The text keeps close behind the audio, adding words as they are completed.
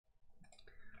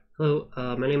Hello,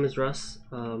 my name is Russ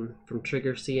from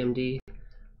TRIGGERcmd.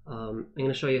 I'm going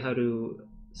to show you how to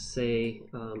say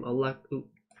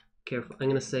careful. I'm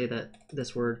going to say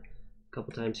this word a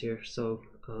couple times here, so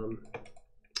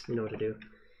you know what to do.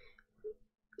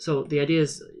 So the idea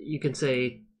is you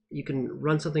can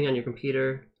run something on your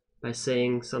computer by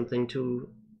saying something to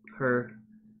her.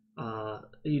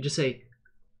 You just say,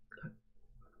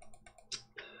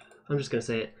 I'm just going to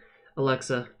say it,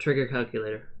 Alexa, trigger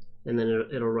calculator. And then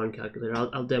it'll run calculator.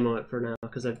 I'll demo it for now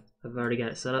because I've already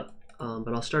got it set up,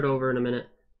 but I'll start over in a minute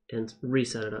and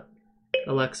reset it up.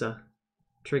 Alexa,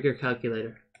 trigger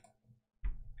calculator.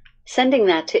 Sending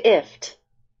that to IFT.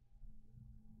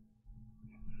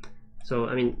 So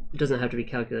I mean, it doesn't have to be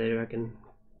calculator. I can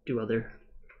do other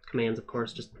commands, of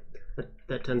course. Just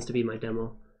that tends to be my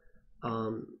demo.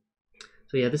 So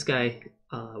yeah, this guy,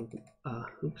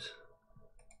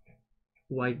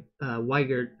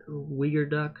 Uyghur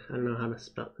Duck. I don't know how to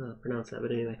pronounce that,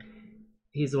 but anyway,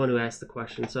 he's the one who asked the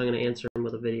question, so I'm going to answer him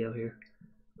with a video here.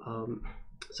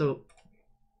 So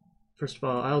first of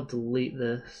all, I'll delete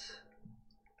this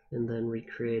and then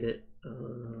recreate it.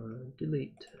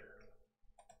 Delete.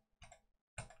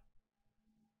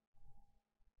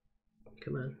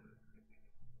 Come on.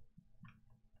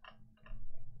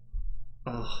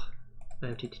 Oh,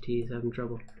 IFTTT is having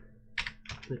trouble.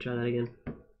 I'm going to try that again.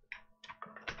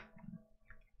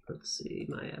 Let's see,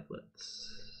 my applets.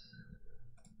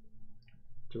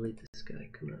 Delete this guy,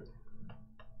 come on.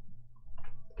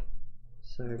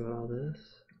 Sorry about all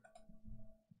this.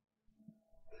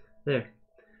 There.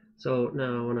 So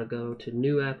now I want to go to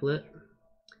new applet.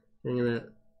 I'm going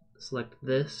to select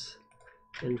this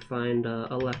and find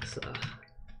Alexa.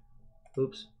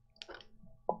 Oops.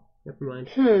 Never mind.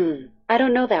 I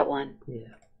don't know that one.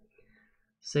 Yeah.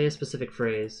 Say a specific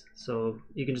phrase. So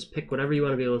you can just pick whatever you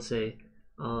want to be able to say.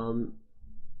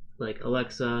 Like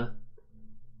Alexa,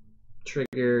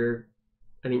 trigger.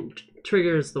 I mean,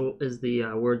 trigger is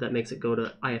the word that makes it go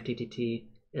to IFTTT,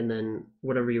 and then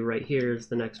whatever you write here is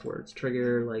the next words.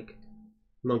 Trigger, like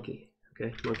monkey.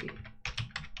 Okay, monkey.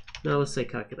 Now let's say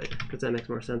calculator, because that makes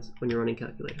more sense when you're running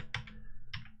calculator.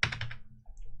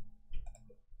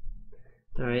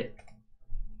 All right.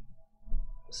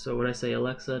 So when I say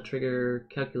Alexa, trigger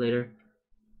calculator,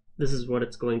 this is what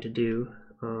it's going to do.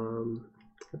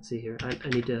 Let's see here. I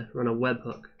need to run a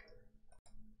webhook.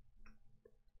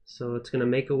 So it's going to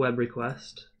make a web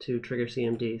request to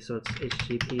TRIGGERcmd. So it's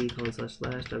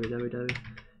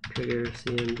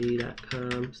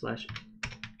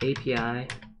http://www.triggercmd.com/API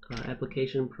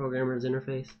application programmers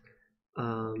interface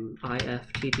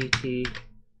IFTTT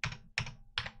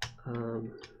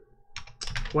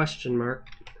question mark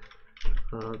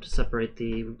to separate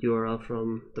the URL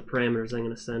from the parameters I'm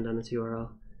going to send on this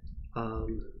URL.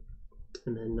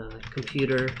 And then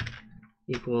computer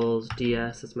equals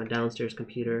DS, that's my downstairs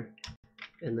computer,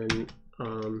 and then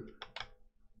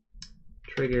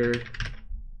trigger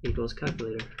equals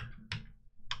calculator.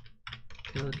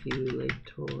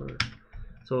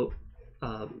 So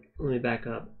let me back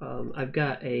up. I've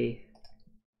got a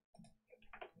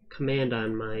command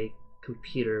on my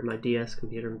computer, my DS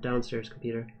computer, downstairs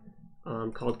computer,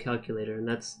 called calculator, and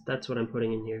that's what I'm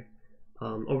putting in here.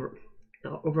 Over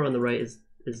on the right is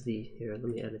the, here, let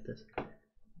me edit this.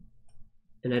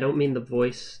 And I don't mean the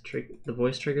voice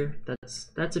trigger.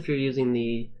 That's if you're using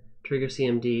the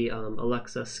TRIGGERcmd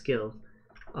Alexa skill.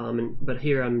 But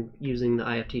here I'm using the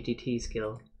IFTTT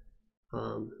skill.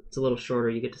 It's a little shorter.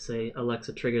 You get to say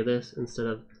Alexa trigger this instead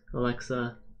of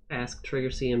Alexa ask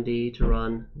TRIGGERcmd to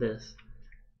run this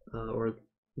or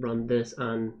run this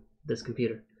on this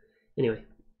computer. Anyway,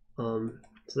 so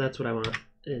that's what I want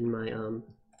in my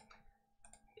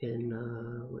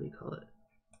what do you call it?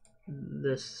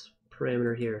 This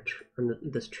parameter here,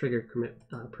 this trigger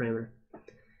parameter.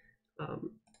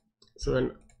 So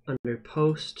then under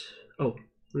post, oh,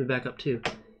 let me back up too.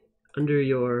 Under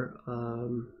your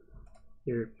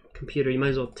computer, you might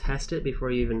as well test it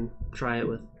before you even try it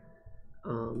with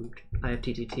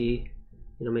IFTTT.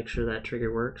 You know, make sure that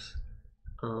trigger works.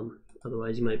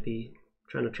 Otherwise, you might be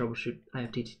trying to troubleshoot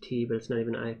IFTTT, but it's not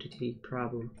even an IFTTT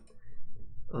problem.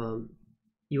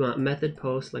 You want method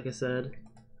post, like I said.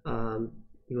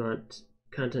 You want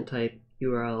content type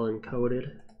URL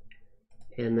encoded,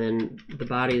 and then the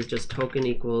body is just token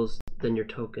equals then your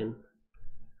token,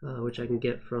 which I can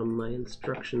get from my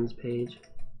instructions page.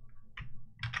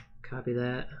 Copy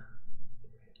that.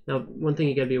 Now, one thing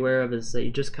you gotta be aware of is that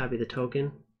you just copy the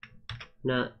token,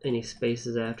 not any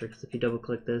spaces after, because if you double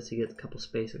click this, you get a couple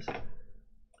spaces.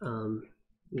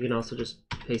 You can also just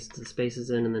paste the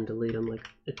spaces in and then delete them. Like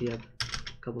if you have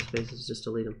a couple spaces, just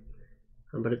delete them.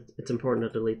 but it's important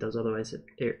to delete those, otherwise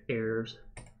it errors.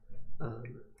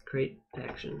 Create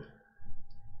action,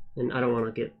 and I don't want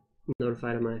to get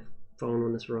notified on my phone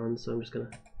when this runs, so I'm just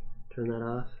gonna turn that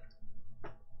off.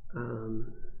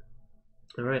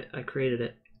 Alright, I created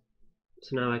it,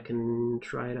 so now I can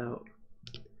try it out.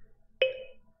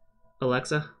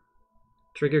 Alexa,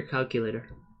 trigger calculator.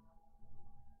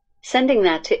 Sending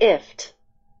that to IFTTT.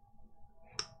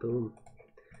 Boom.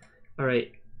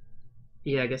 Alright,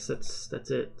 yeah, I guess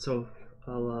that's it. So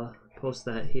I'll post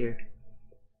that here.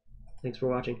 Thanks for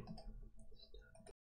watching.